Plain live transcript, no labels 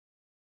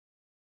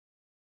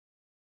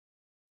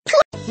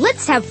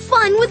Let's have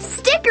fun with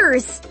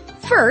stickers!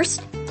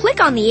 First, click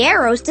on the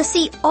arrows to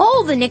see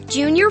all the Nick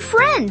Jr.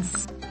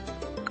 friends.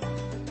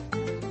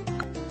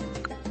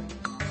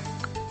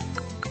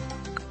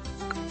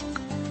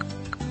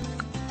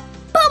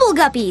 Bubble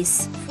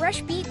Guppies.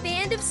 Fresh Beat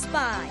Band of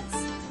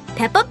Spies.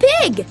 Peppa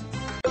Pig.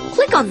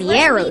 Click on the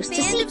arrows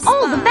to see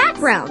all the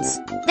backgrounds.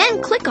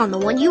 Then click on the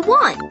one you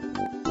want.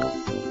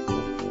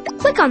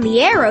 Click on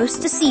the arrows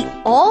to see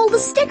all the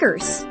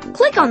stickers.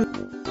 Click on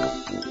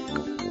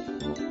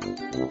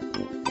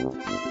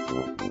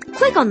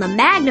the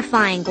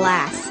magnifying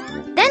glass.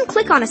 Then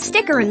click on a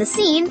sticker in the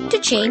scene to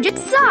change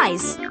its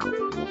size.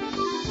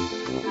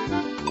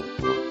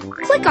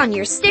 Click on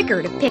your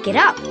sticker to pick it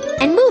up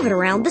and move it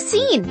around the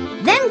scene.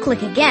 Then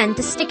click again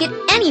to stick it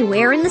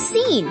anywhere in the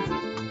scene.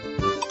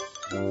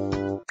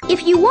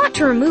 If you want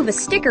to remove a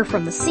sticker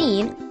from the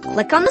scene,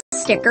 click on the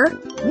sticker,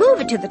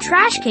 move it to the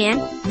trash can,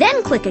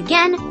 then click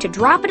again to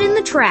drop it in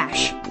the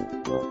trash.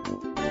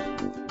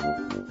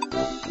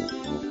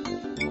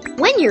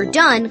 When you're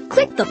done,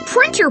 click the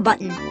printer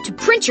button to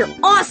print your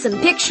awesome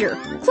picture.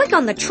 Click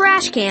on the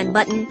trash can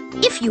button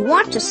if you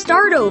want to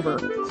start over.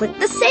 Click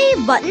the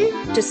save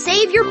button to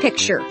save your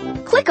picture.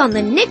 Click on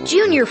the Nick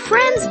Jr.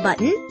 Friends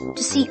button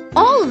to see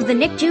all of the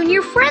Nick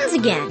Jr. friends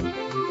again.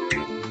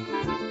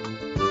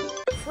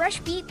 Fresh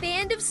Beat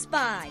Band of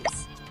Spies.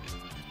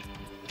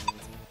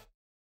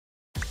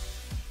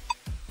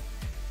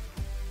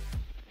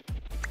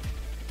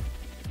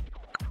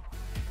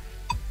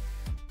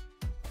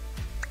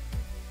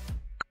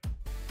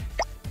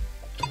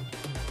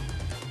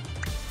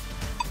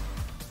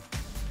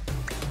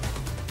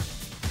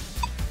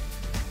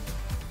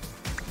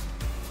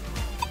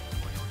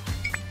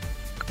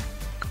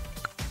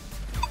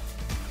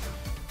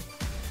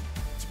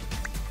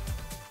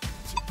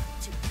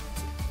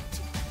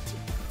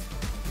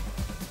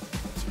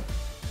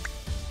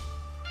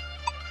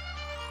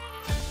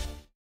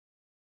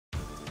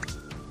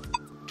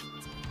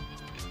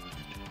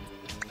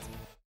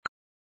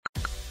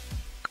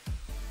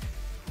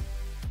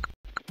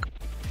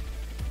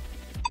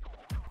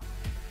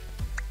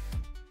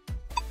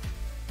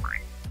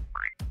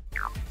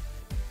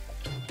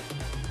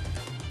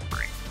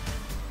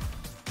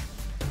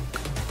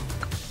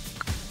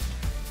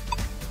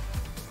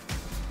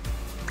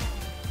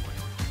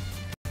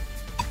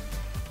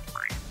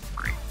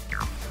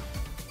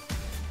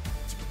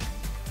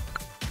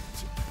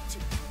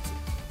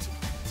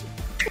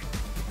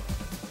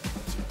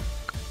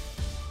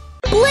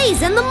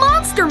 Blaze and the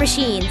Monster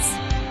Machines.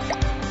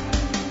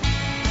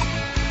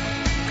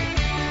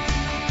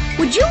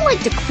 Would you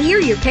like to clear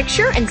your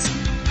picture and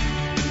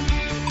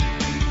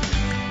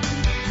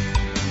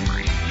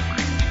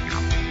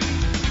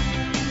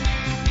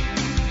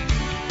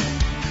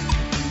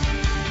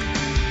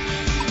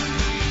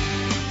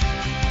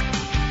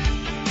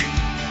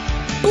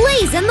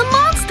Blaze and the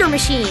Monster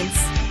Machines.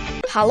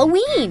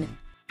 Halloween.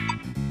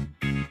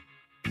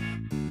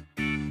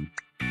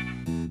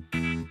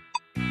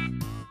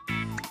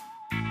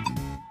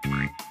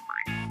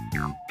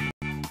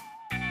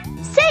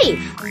 Safe.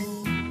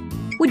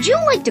 Would you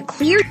like to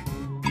clear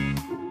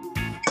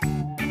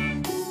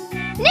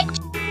Nick?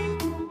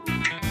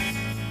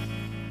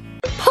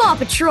 Paw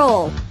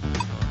Patrol.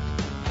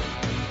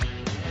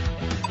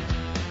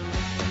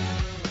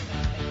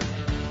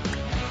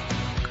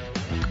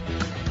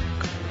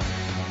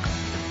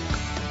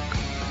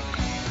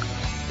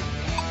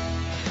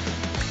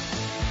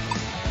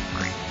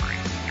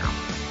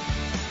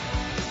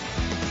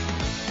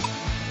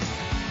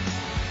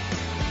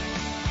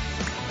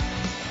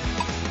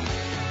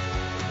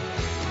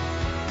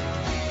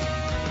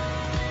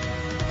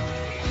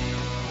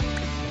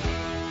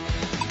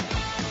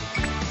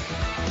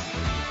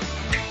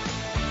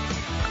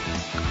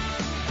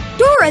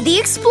 Dora the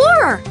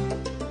Explorer.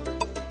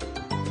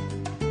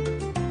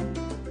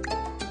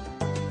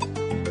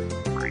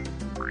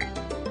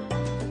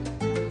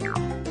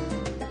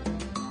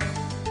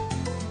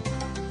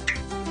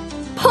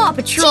 Paw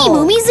Patrol. Team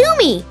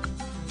Umizoomi.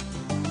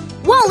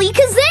 Wally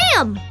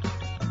Kazam.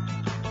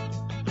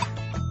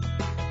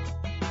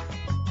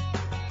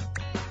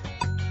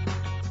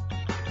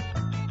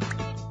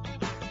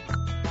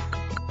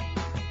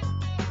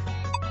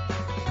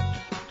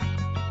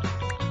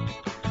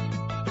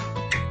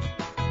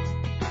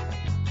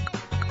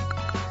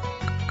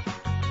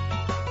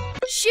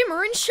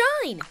 Shimmer and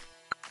Shine.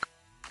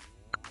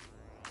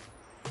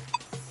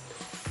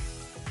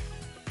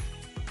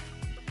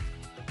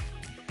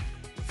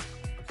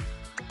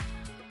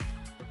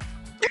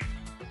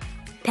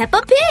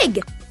 Peppa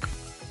Pig.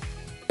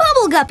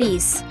 Bubble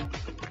Guppies.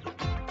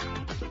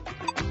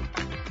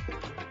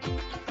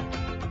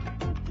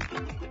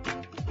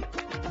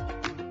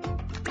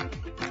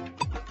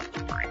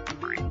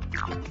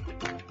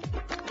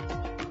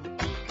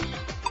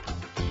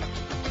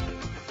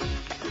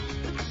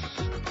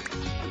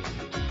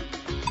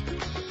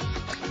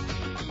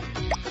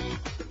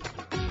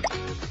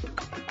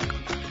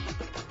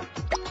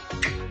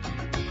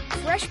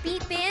 Fresh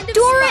Beat Band of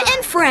Dora Spies.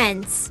 and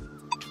Friends.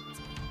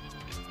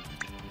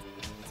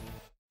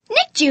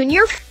 Nick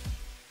Junior.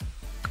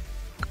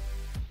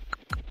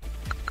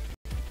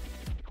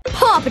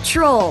 Paw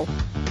Patrol.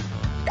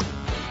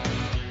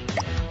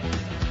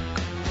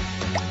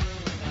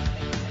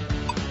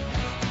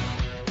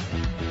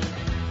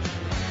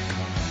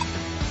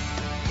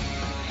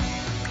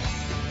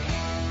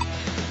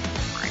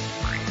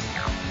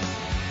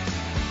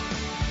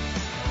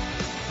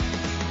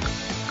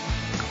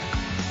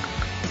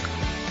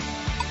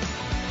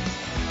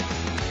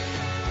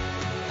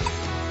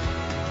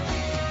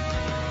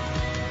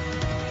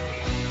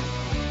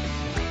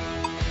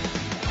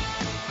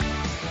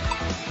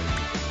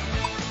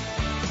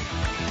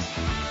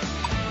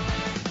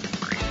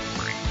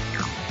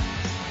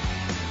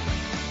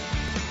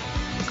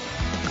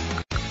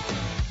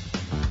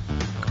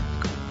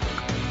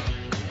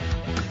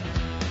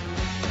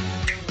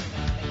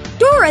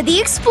 Dora the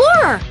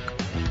Explorer.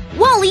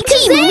 Wally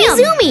Team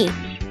Umizoomi.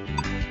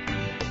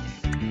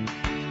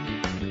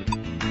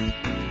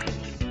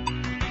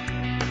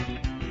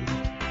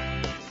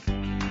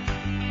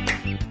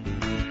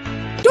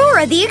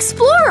 Dora the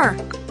Explorer.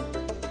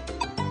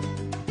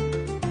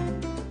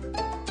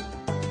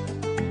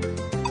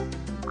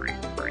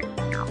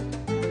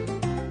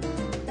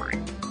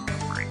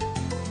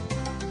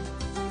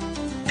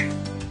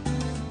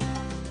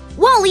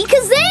 Wally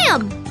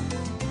Kazam.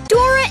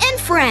 Dora and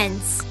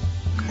Friends.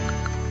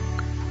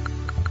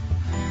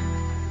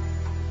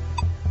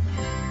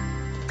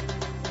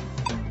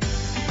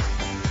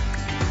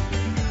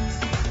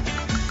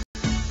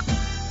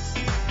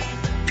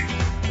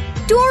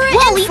 Dora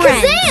Wally and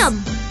Friends. Kazam!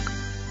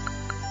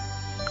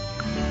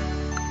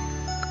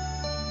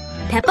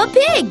 Peppa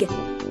Pig.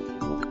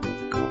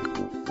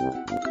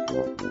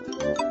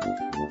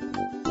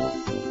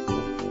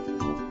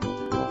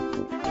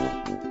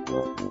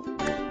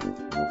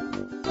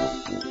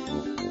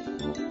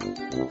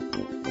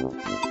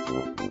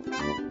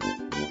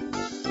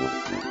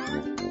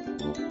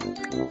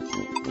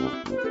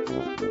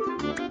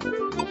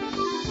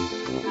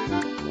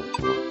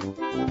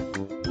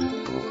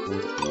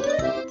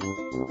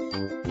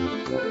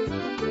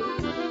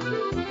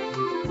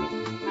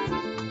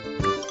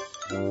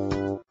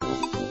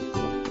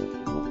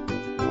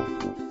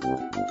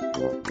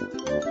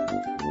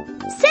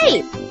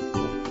 Save.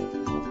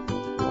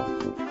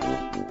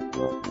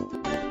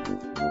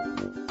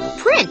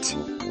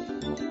 Print.